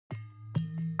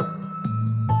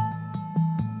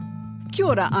Kia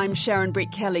ora, I'm Sharon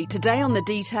Brett Kelly. Today on The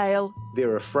Detail...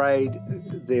 They're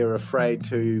afraid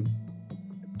to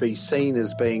be seen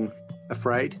as being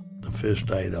afraid. The first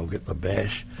day they'll get the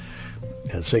bash,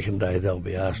 and the second day they'll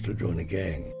be asked to join a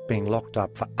gang. Being locked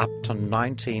up for up to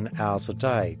 19 hours a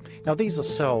day. Now, these are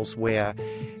cells where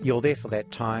you're there for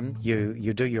that time, you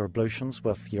do your ablutions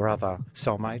with your other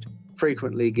cellmate.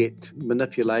 Frequently get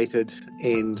manipulated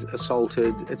and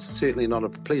assaulted. It's certainly not a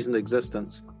pleasant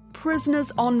existence.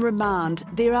 Prisoners on remand.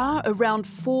 There are around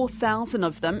 4,000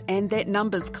 of them, and that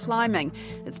number's climbing.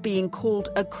 It's being called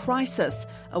a crisis,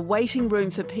 a waiting room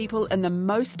for people in the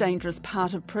most dangerous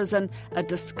part of prison, a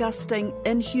disgusting,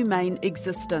 inhumane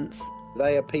existence.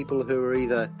 They are people who are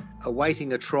either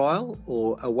awaiting a trial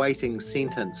or awaiting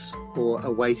sentence or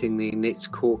awaiting their next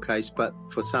court case, but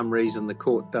for some reason the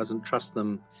court doesn't trust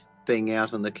them being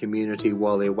out in the community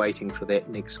while they're waiting for that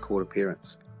next court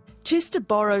appearance. Chester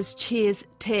Borrows chairs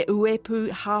Te Uepu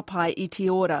Hapai I Te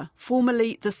Ora,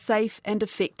 formerly the Safe and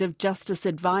Effective Justice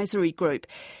Advisory Group.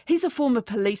 He's a former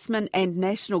policeman and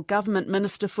National Government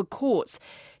Minister for Courts.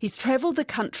 He's travelled the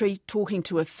country talking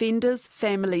to offenders,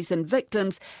 families and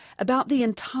victims about the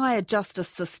entire justice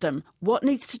system, what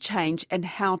needs to change and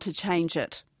how to change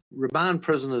it. Remand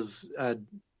prisoners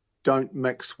don't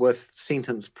mix with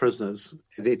sentenced prisoners.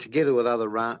 They're together with other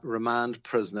remand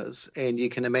prisoners, and you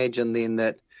can imagine then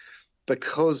that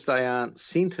because they aren't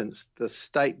sentenced, the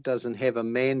state doesn't have a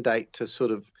mandate to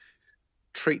sort of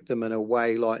treat them in a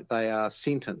way like they are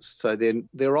sentenced. So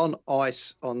they're on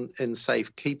ice in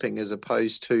safekeeping as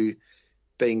opposed to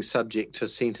being subject to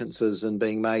sentences and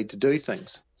being made to do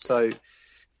things. So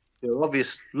there are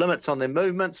obvious limits on their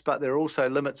movements, but there are also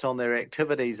limits on their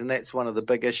activities, and that's one of the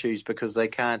big issues because they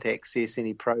can't access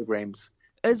any programs.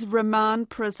 Is remand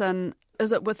prison,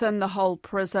 is it within the whole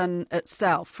prison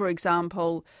itself? For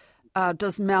example,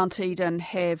 does Mount Eden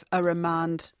have a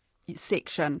remand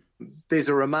section? There's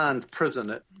a remand prison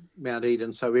at Mount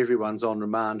Eden, so everyone's on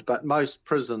remand, but most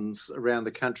prisons around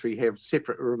the country have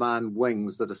separate remand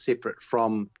wings that are separate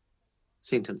from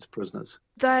sentenced prisoners.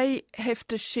 They have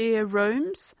to share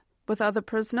rooms with other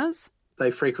prisoners?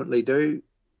 They frequently do,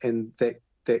 and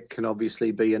that can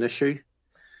obviously be an issue.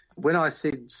 When I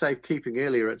said safekeeping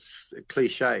earlier, it's a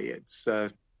cliche. It's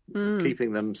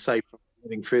keeping them safe from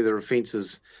committing further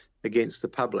offences against the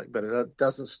public, but it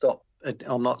doesn't stop.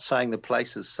 I'm not saying the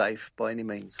place is safe by any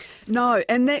means. No,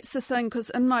 and that's the thing, because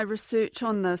in my research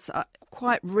on this,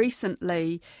 quite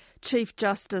recently, Chief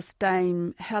Justice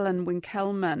Dame Helen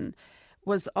Winkelman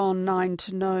was on 9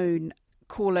 to Noon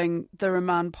calling the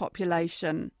remand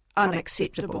population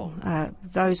unacceptable.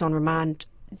 Those on remand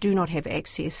do not have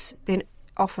access.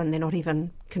 Often they're not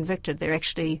even convicted. They're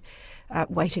actually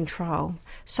waiting trial.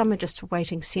 Some are just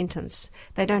waiting sentence.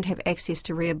 They don't have access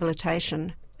to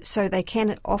rehabilitation, so they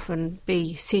can often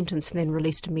be sentenced and then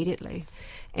released immediately.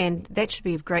 And that should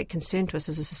be of great concern to us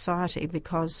as a society,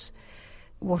 because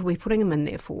what are we putting them in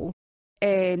there for?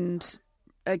 And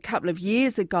a couple of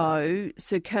years ago,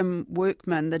 Sir Kim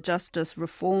Workman, the Justice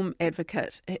Reform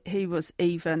Advocate, he was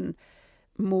even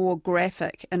more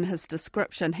graphic in his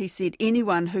description. He said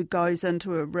anyone who goes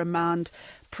into a remand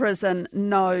prison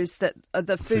knows that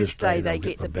the first day they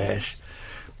get the bash,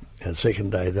 and the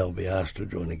second day they'll be asked to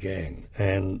join a gang.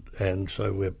 And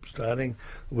so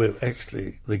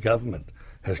the government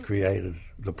has created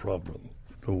the problem.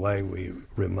 The way we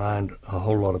remand a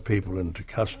whole lot of people into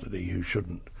custody who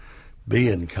shouldn't be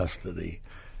in custody,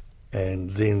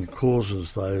 and then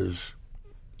causes those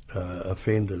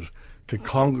offenders to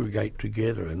congregate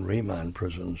together in remand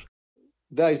prisons.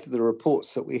 Those are the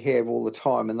reports that we have all the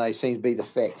time, and they seem to be the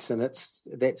facts, and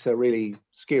that's a really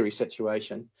scary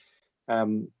situation.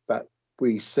 But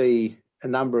we see a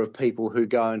number of people who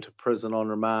go into prison on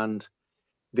remand.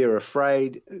 They're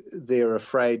afraid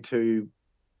to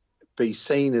be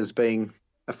seen as being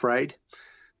afraid,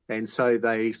 and so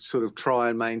they sort of try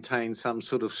and maintain some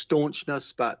sort of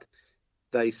staunchness, but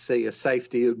they see a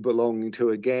safety of belonging to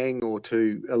a gang or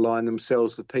to align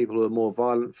themselves with people who are more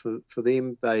violent for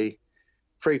them. They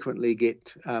frequently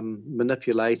get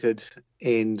manipulated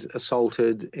and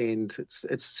assaulted, and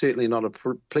it's certainly not a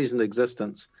pleasant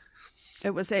existence.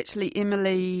 It was actually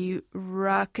Emily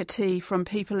Rakati from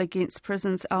People Against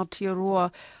Prisons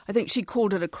Aotearoa. I think she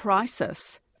called it a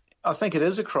crisis. I think it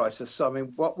is a crisis. I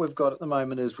mean, what we've got at the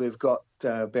moment is we've got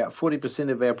about 40%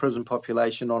 of our prison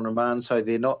population on remand, so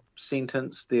they're not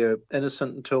sentenced, they're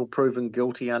innocent until proven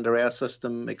guilty under our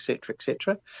system, etc.,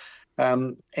 etc.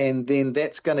 And then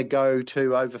that's going to go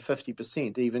to over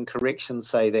 50%. Even corrections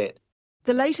say that.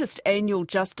 The latest annual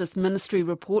Justice Ministry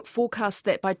report forecasts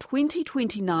that by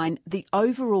 2029, the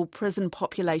overall prison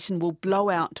population will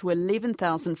blow out to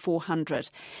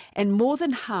 11,400, and more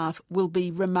than half will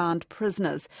be remand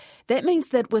prisoners. That means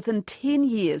that within 10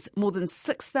 years, more than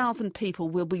 6,000 people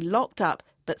will be locked up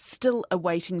but still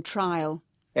awaiting trial.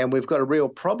 And we've got a real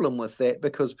problem with that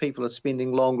because people are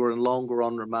spending longer and longer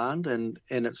on remand, and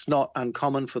it's not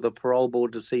uncommon for the parole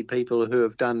board to see people who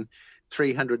have done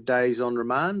 300 days on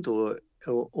remand or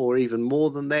even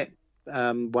more than that.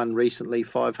 One recently,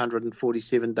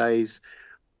 547 days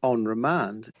on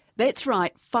remand. That's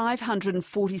right,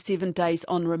 547 days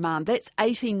on remand. That's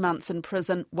 18 months in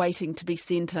prison waiting to be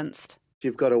sentenced.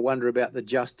 You've got to wonder about the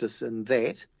justice in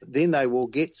that. Then they will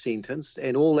get sentenced,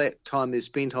 and all that time they've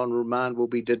spent on remand will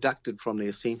be deducted from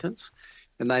their sentence,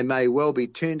 and they may well be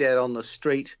turned out on the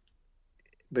street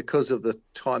because of the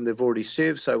time they've already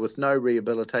served, so with no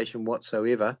rehabilitation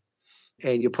whatsoever.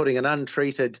 And you're putting an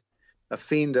untreated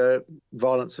offender,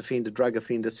 violence offender, drug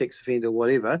offender, sex offender,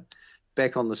 whatever,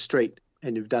 back on the street,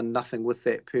 and you've done nothing with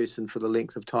that person for the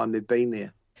length of time they've been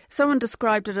there. Someone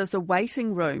described it as a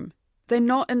waiting room. They're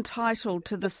not entitled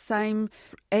to the same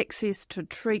access to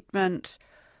treatment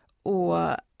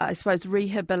or, I suppose,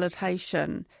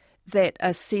 rehabilitation that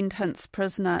a sentenced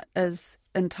prisoner is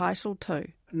entitled to.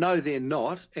 No, they're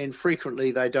not, and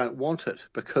frequently they don't want it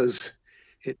because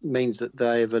it means that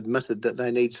they have admitted that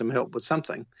they need some help with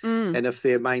something. And if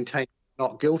they're maintaining a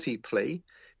not guilty plea,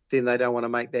 then they don't want to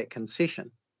make that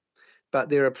concession. But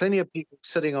there are plenty of people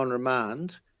sitting on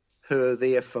remand who are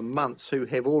there for months who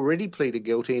have already pleaded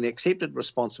guilty and accepted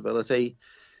responsibility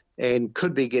and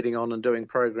could be getting on and doing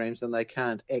programs, and they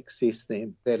can't access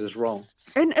them. That is wrong.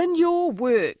 And in your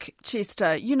work,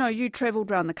 Chester, you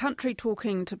travelled around the country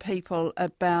talking to people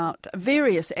about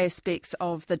various aspects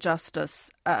of the justice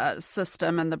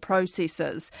system and the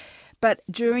processes. But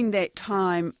during that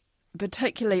time,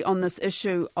 particularly on this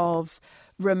issue of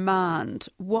remand,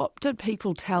 what did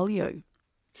people tell you?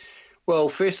 Well,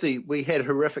 firstly, we had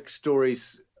horrific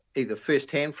stories either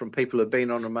firsthand from people who have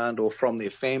been on remand or from their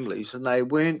families, and they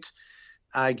weren't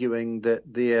arguing that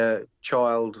their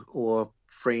child or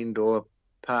friend or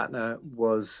partner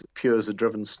was pure as a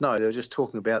driven snow. They were just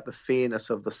talking about the fairness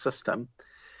of the system.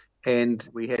 And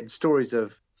we had stories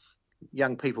of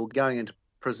young people going into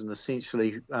prison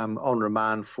essentially on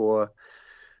remand for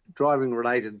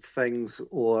driving-related things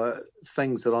or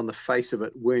things that on the face of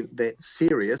it weren't that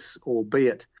serious,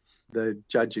 albeit the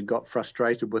judge had got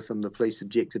frustrated with them, the police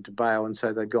objected to bail, and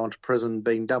so they'd gone to prison,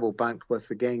 been double bunked with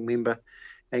the gang member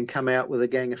and come out with a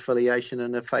gang affiliation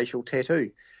and a facial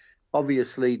tattoo,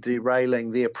 obviously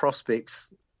derailing their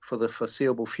prospects for the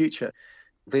foreseeable future.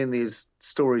 Then there's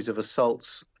stories of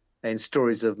assaults and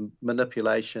stories of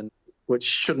manipulation, which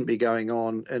shouldn't be going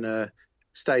on in a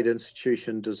state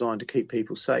institution designed to keep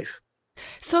people safe.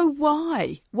 So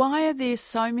why? Why are there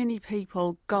so many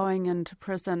people going into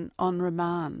prison on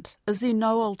remand? Is there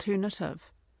no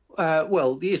alternative?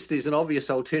 Well, yes, there's an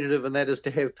obvious alternative, and that is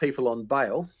to have people on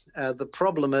bail. The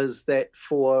problem is that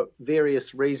for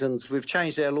various reasons, we've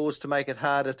changed our laws to make it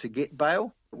harder to get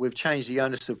bail. We've changed the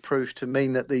onus of proof to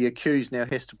mean that the accused now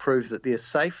has to prove that they're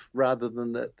safe rather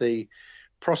than that the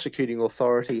prosecuting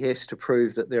authority has to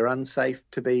prove that they're unsafe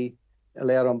to be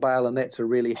allowed on bail, and that's a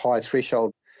really high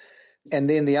threshold. And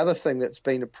then the other thing that's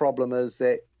been a problem is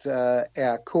that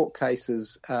our court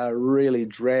cases are really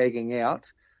dragging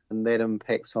out, and that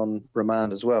impacts on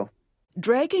remand as well.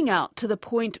 Dragging out to the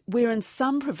point where in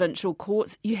some provincial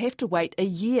courts you have to wait a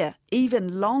year,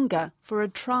 even longer, for a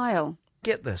trial.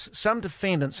 Get this, some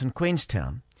defendants in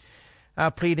Queenstown are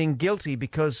pleading guilty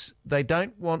because they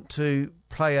don't want to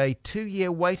play a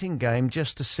 2-year waiting game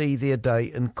just to see their day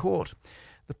in court.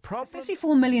 The problem...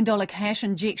 $54 million cash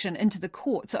injection into the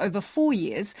courts over 4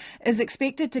 years is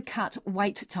expected to cut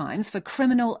wait times for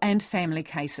criminal and family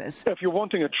cases. If you're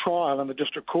wanting a trial in the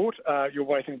district court, you're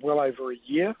waiting well over a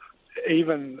year.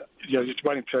 Even just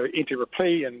waiting to enter a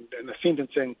plea and the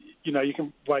sentencing, you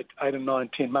can wait 8 and 9,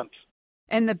 10 months.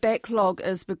 And the backlog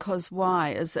is because why?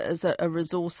 Is it a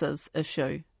resources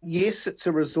issue? Yes, it's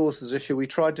a resources issue. We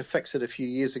tried to fix it a few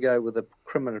years ago with the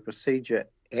Criminal Procedure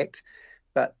Act,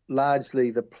 but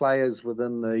largely the players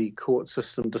within the court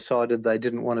system decided they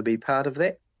didn't want to be part of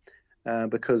that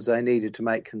because they needed to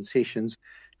make concessions.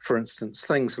 For instance,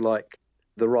 things like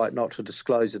the right not to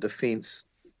disclose a defence,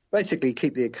 basically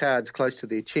keep their cards close to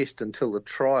their chest until the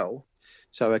trial.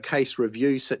 So a case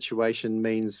review situation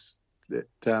means that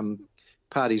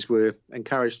parties were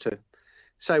encouraged to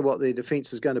say what their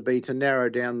defence is going to be to narrow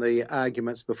down the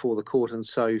arguments before the court and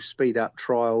so speed up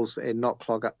trials and not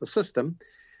clog up the system.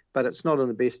 but it's not in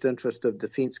the best interest of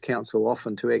Defence Counsel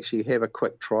often to actually have a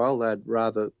quick trial. They'd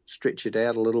rather stretch it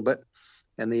out a little bit.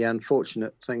 And the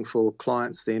unfortunate thing for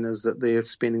clients then is that they're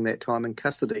spending that time in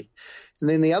custody. And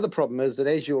then the other problem is that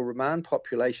as your remand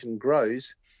population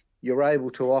grows, you're able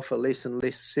to offer less and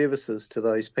less services to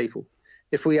those people.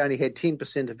 If we only had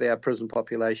 10% of our prison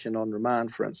population on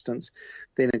remand, for instance,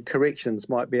 then corrections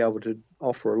might be able to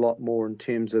offer a lot more in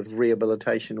terms of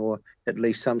rehabilitation or at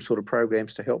least some sort of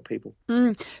programs to help people.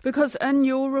 Because in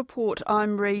your report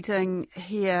I'm reading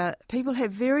here, people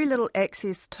have very little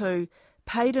access to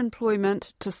paid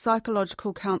employment, to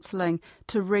psychological counselling,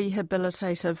 to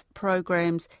rehabilitative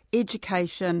programs,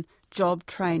 education, job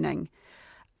training.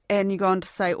 And you go on to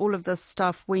say all of this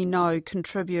stuff we know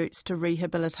contributes to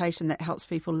rehabilitation that helps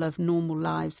people live normal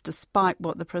lives despite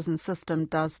what the prison system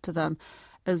does to them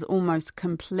is almost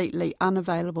completely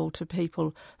unavailable to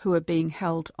people who are being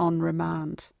held on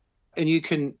remand. And you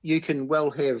can well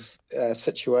have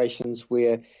situations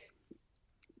where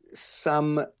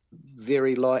some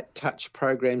very light touch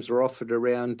programs are offered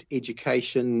around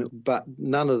education, but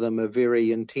none of them are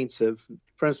very intensive.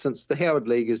 For instance, the Howard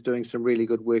League is doing some really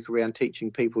good work around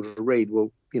teaching people to read.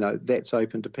 Well, that's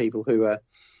open to people who are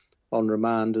on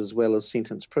remand as well as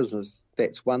sentenced prisoners.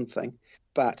 That's one thing.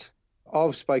 But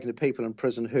I've spoken to people in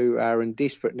prison who are in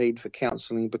desperate need for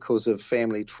counselling because of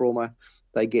family trauma.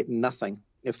 They get nothing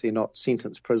if they're not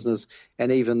sentenced prisoners.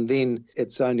 And even then,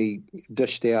 it's only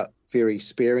dished out very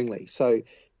sparingly. So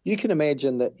you can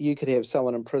imagine that you could have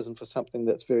someone in prison for something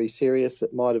that's very serious.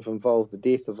 It might have involved the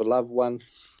death of a loved one,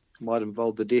 it might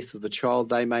involve the death of the child.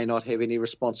 They may not have any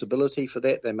responsibility for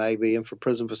that. They may be in for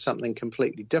prison for something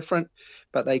completely different,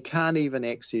 but they can't even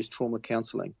access trauma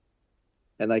counselling.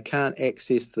 And they can't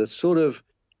access the sort of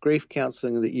grief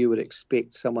counselling that you would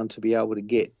expect someone to be able to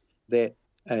get that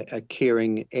a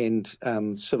caring and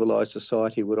civilised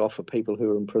society would offer people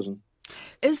who are in prison.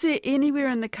 Is there anywhere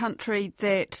in the country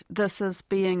that this is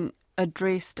being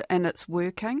addressed and it's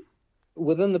working?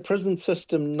 Within the prison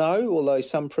system, no, although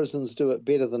some prisons do it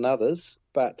better than others,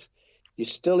 but you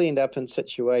still end up in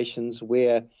situations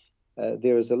where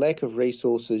there is a lack of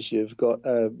resources. You've got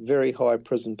a very high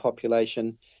prison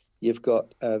population, you've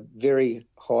got a very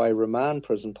high remand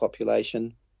prison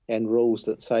population, and rules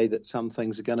that say that some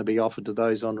things are going to be offered to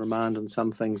those on remand and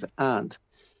some things aren't.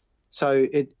 So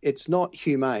it's not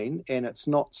humane and it's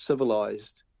not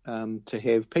civilised to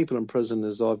have people in prison,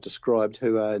 as I've described,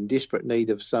 who are in desperate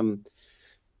need of some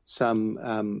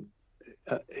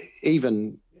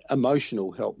even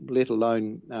emotional help, let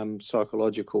alone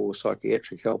psychological or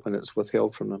psychiatric help, and it's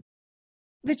withheld from them.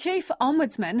 The Chief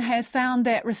Ombudsman has found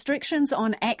that restrictions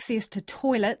on access to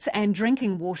toilets and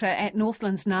drinking water at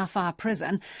Northland's Ngā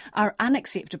prison are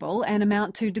unacceptable and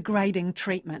amount to degrading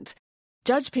treatment.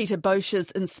 Judge Peter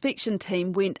Bosch's inspection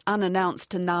team went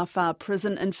unannounced to Ngā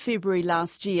prison in February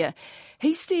last year.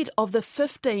 He said of the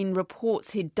 15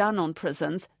 reports he'd done on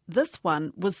prisons, this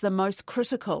one was the most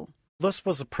critical. This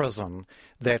was a prison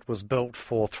that was built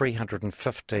for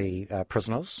 350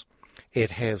 prisoners.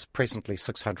 It has presently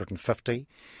 650.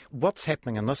 What's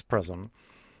happening in this prison,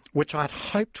 which I'd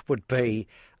hoped would be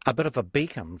a bit of a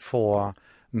beacon for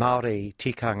Māori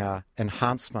tikanga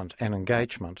enhancement and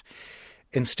engagement,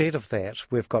 instead of that,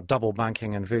 we've got double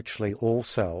bunking in virtually all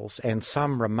cells, and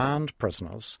some remand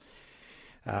prisoners,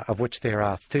 of which there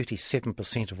are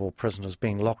 37% of all prisoners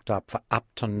being locked up for up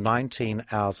to 19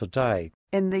 hours a day.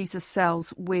 And these are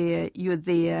cells where you're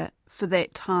there for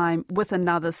that time with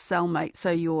another cellmate,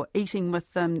 so you're eating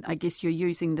with them, I guess you're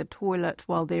using the toilet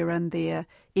while they're in there,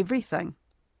 everything.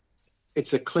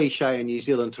 It's a cliche in New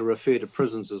Zealand to refer to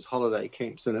prisons as holiday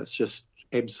camps, and it's just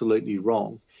absolutely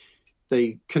wrong.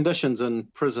 The conditions in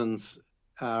prisons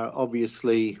are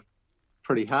obviously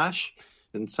pretty harsh.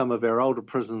 In some of our older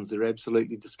prisons, they're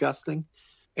absolutely disgusting.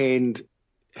 And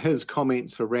his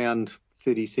comments around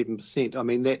 37%, I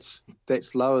mean,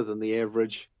 that's lower than the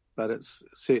average, but it's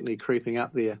certainly creeping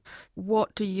up there.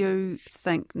 What do you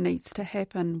think needs to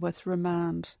happen with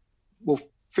remand? Well,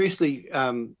 firstly,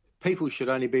 people should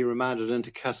only be remanded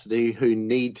into custody who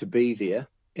need to be there,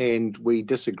 and we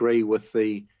disagree with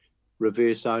the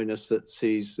reverse onus that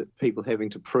says that people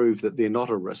having to prove that they're not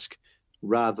a risk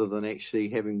rather than actually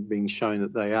having been shown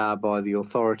that they are by the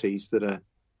authorities that are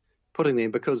putting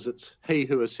them, because it's he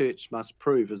who asserts must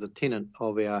prove as a tenet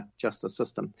of our justice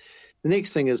system. The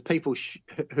next thing is people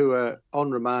who are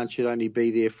on remand should only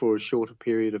be there for a shorter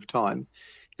period of time,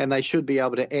 and they should be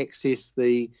able to access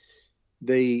the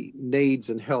needs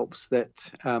and helps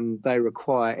that they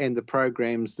require and the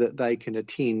programs that they can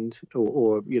attend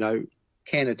or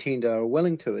can attend or are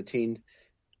willing to attend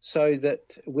so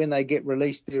that when they get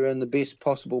released, they're in the best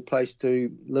possible place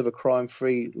to live a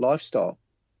crime-free lifestyle.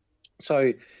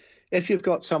 So if you've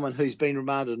got someone who's been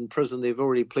remanded in prison, they've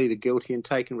already pleaded guilty and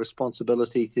taken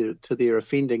responsibility to their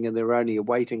offending, and they're only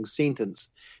awaiting sentence,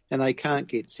 and they can't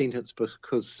get sentenced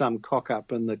because some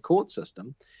cock-up in the court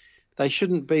system, they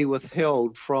shouldn't be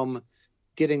withheld from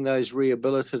getting those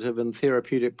rehabilitative and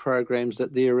therapeutic programs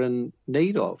that they're in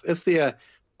need of. If they're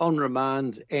on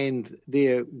remand and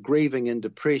they're grieving and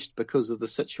depressed because of the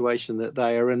situation that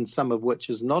they are in, some of which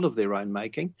is not of their own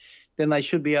making, then they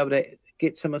should be able to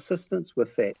get some assistance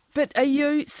with that. But are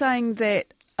you saying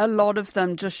that a lot of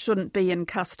them just shouldn't be in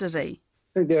custody?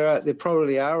 I think there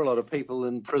probably are a lot of people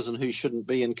in prison who shouldn't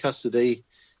be in custody,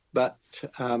 but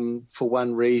for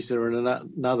one reason or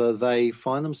another, they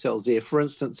find themselves there. For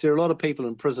instance, there are a lot of people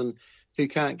in prison who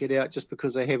can't get out just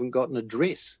because they haven't got an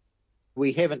address.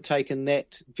 We haven't taken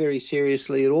that very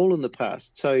seriously at all in the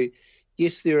past. So,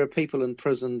 yes, there are people in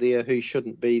prison there who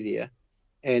shouldn't be there.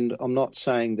 And I'm not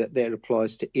saying that that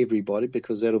applies to everybody,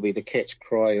 because that'll be the catch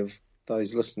cry of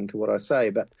those listening to what I say.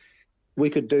 But we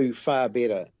could do far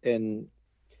better in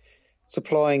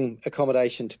supplying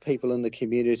accommodation to people in the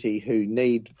community who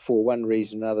need, for one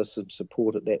reason or another, some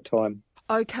support at that time.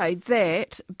 Okay,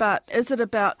 but is it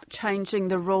about changing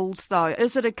the rules, though?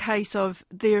 Is it a case of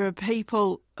there are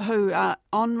people who are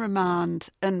on remand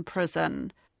in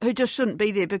prison who just shouldn't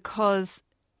be there because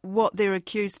what they're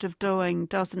accused of doing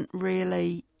doesn't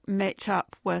really match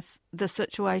up with the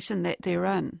situation that they're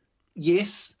in?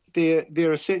 Yes, there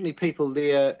are certainly people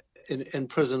there in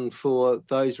prison for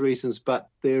those reasons, but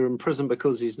they're in prison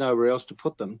because there's nowhere else to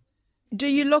put them. Do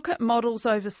you look at models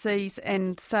overseas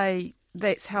and say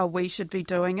that's how we should be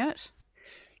doing it?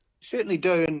 Certainly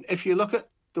do, and if you look at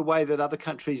the way that other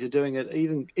countries are doing it,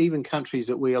 even countries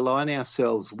that we align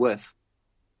ourselves with,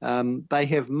 they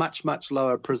have much, much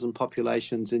lower prison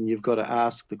populations, and you've got to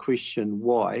ask the question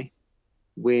why,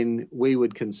 when we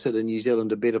would consider New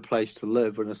Zealand a better place to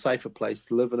live and a safer place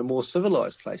to live and a more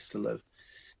civilised place to live.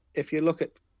 If you look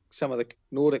at some of the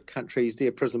Nordic countries,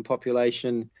 their prison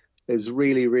population is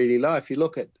really, really low. If you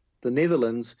look at the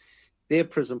Netherlands, their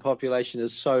prison population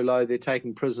is so low they're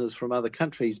taking prisoners from other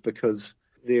countries because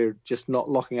they're just not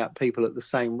locking up people at the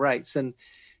same rates. And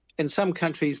in some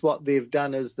countries, what they've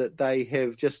done is that they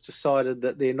have just decided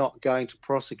that they're not going to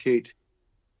prosecute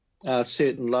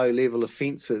certain low-level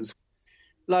offences.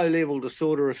 Low-level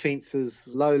disorder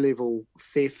offences, low-level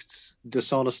thefts,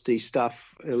 dishonesty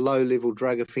stuff, low-level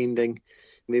drug offending.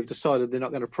 They've decided they're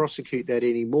not going to prosecute that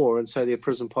anymore, and so their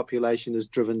prison population is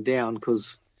driven down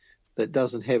because that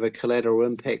doesn't have a collateral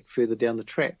impact further down the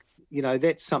track. You know,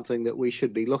 that's something that we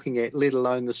should be looking at, let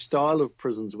alone the style of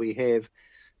prisons we have.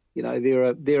 You know,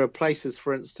 there are places,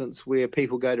 for instance, where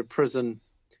people go to prison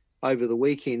over the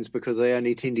weekends because they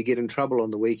only tend to get in trouble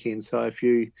on the weekends. So if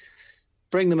you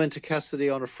bring them into custody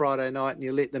on a Friday night and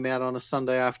you let them out on a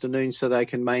Sunday afternoon so they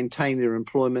can maintain their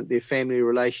employment, their family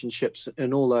relationships,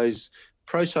 and all those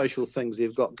pro-social things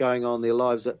they've got going on in their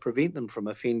lives that prevent them from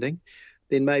offending,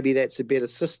 then maybe that's a better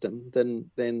system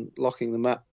than locking them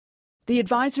up. The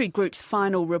advisory group's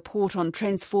final report on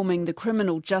transforming the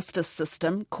criminal justice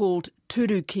system, called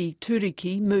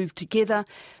Turuki Move Together,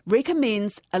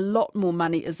 recommends a lot more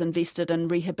money is invested in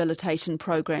rehabilitation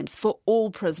programs for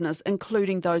all prisoners,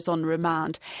 including those on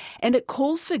remand. And it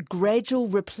calls for gradual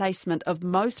replacement of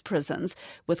most prisons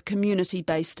with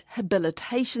community-based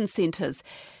habilitation centres.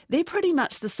 They're pretty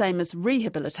much the same as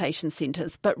rehabilitation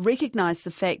centres, but recognise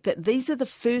the fact that these are the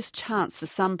first chance for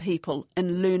some people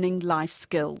in learning life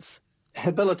skills.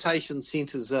 Habilitation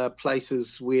centres are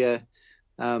places where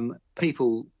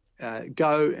people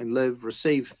go and live,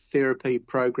 receive therapy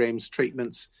programs,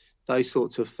 treatments, those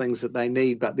sorts of things that they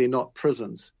need, but they're not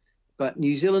prisons. But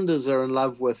New Zealanders are in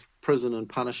love with prison and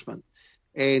punishment.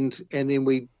 And then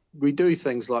we do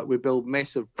things like we build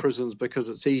massive prisons because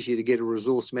it's easier to get a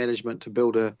resource management to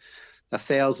build a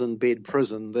 1,000-bed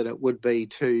prison than it would be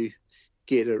to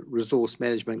get a resource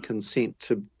management consent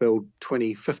to build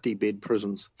 20, 50-bed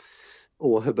prisons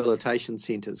or habilitation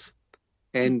centres.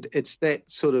 And it's that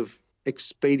sort of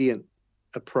expedient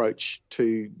approach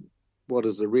to what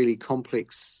is a really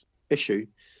complex issue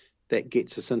that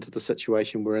gets us into the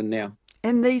situation we're in now.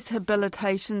 And these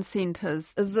habilitation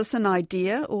centres, is this an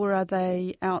idea or are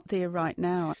they out there right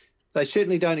now? They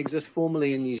certainly don't exist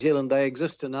formally in New Zealand. They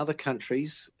exist in other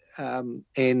countries, and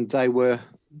they were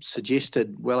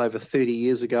suggested well over 30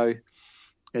 years ago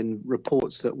in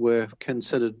reports that were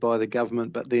considered by the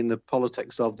government, but then the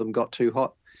politics of them got too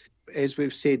hot. As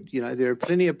we've said, you know, there are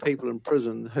plenty of people in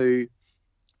prison who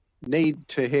need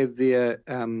to have their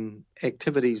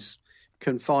activities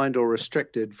confined or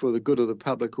restricted for the good of the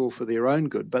public or for their own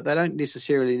good, but they don't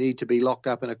necessarily need to be locked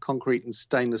up in a concrete and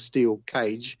stainless steel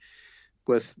cage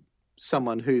with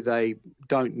someone who they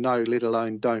don't know, let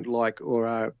alone don't like or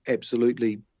are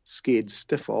absolutely scared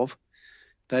stiff of.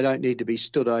 They don't need to be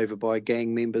stood over by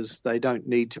gang members. They don't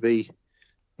need to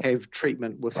have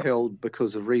treatment withheld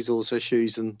because of resource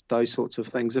issues and those sorts of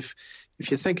things. If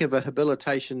you think of a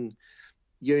habilitation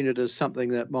unit as something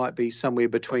that might be somewhere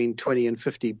between 20 and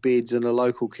 50 beds in a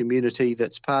local community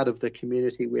that's part of the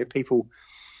community where people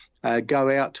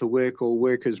go out to work or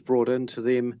work is brought into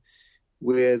them,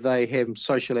 where they have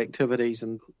social activities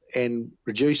and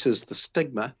reduces the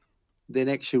stigma, then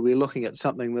actually we're looking at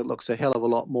something that looks a hell of a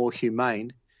lot more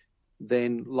humane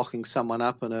than locking someone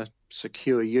up in a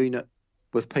secure unit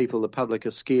with people the public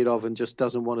is scared of and just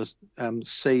doesn't want to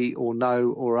see or know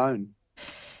or own.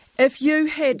 If you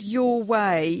had your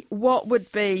way, what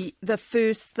would be the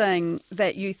first thing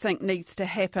that you think needs to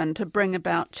happen to bring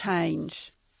about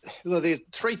change? Well, there are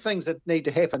three things that need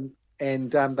to happen,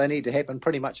 and they need to happen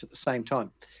pretty much at the same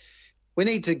time. We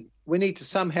need to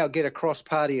somehow get a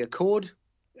cross-party accord.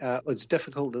 As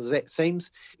difficult as that seems,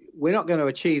 we're not going to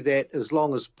achieve that as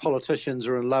long as politicians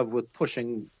are in love with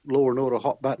pushing law and order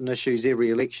hot-button issues every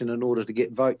election in order to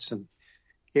get votes, and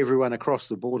everyone across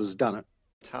the board has done it.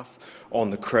 Tough on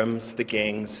the crims, the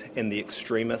gangs and the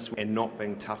extremists, and not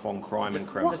being tough on crime and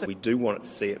crims. We do want to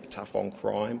see it tough on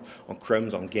crime, on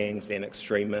crims, on gangs and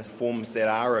extremists, forms that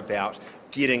are about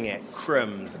getting at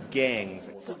crims, gangs.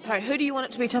 So, who do you want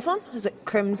it to be tough on? Is it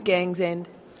crims, gangs and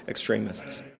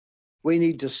extremists? We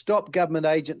need to stop government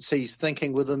agencies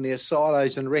thinking within their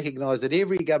silos and recognise that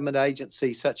every government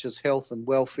agency, such as health and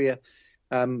welfare,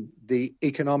 the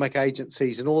economic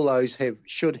agencies and all those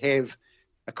should have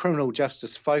a criminal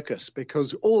justice focus,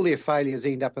 because all their failures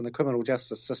end up in the criminal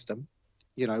justice system.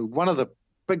 You know, one of the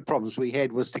big problems we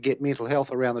had was to get mental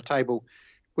health around the table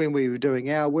when we were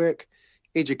doing our work.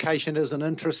 Education isn't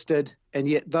interested, and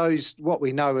yet what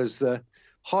we know is the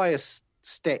highest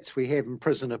stats we have in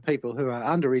prison are people who are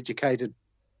undereducated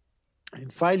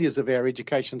and failures of our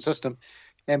education system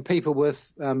and people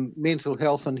with mental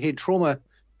health and head trauma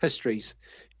histories,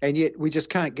 and yet we just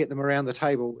can't get them around the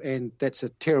table, and that's a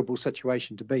terrible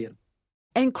situation to be in.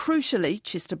 And crucially,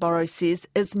 Chester Burrows says,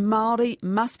 is Māori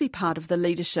must be part of the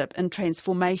leadership in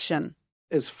transformation.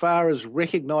 As far as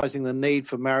recognising the need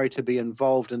for Māori to be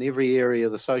involved in every area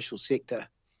of the social sector,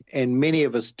 and many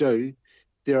of us do,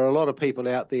 there are a lot of people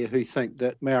out there who think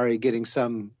that Māori are getting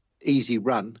some easy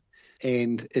run,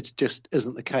 and it just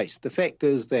isn't the case. The fact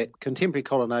is that contemporary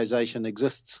colonisation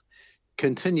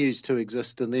continues to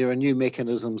exist, and there are new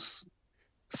mechanisms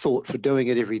thought for doing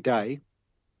it every day.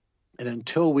 And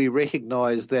until we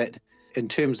recognise that in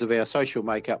terms of our social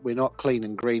makeup, we're not clean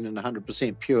and green and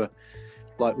 100% pure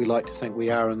like we like to think we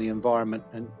are in the environment,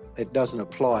 and it doesn't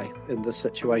apply in this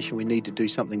situation, we need to do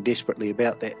something desperately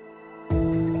about that.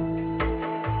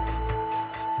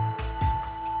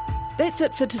 That's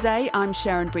it for today. I'm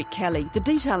Sharon Brett Kelly. The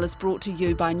Detail is brought to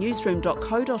you by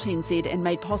newsroom.co.nz and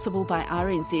made possible by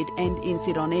RNZ and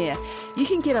NZ On Air. You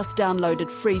can get us downloaded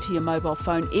free to your mobile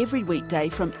phone every weekday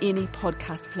from any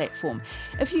podcast platform.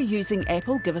 If you're using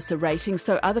Apple, give us a rating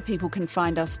so other people can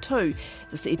find us too.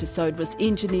 This episode was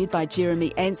engineered by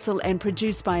Jeremy Ansell and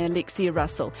produced by Alexia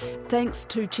Russell. Thanks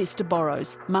to Chester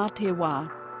Burrows. Mā te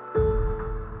wā.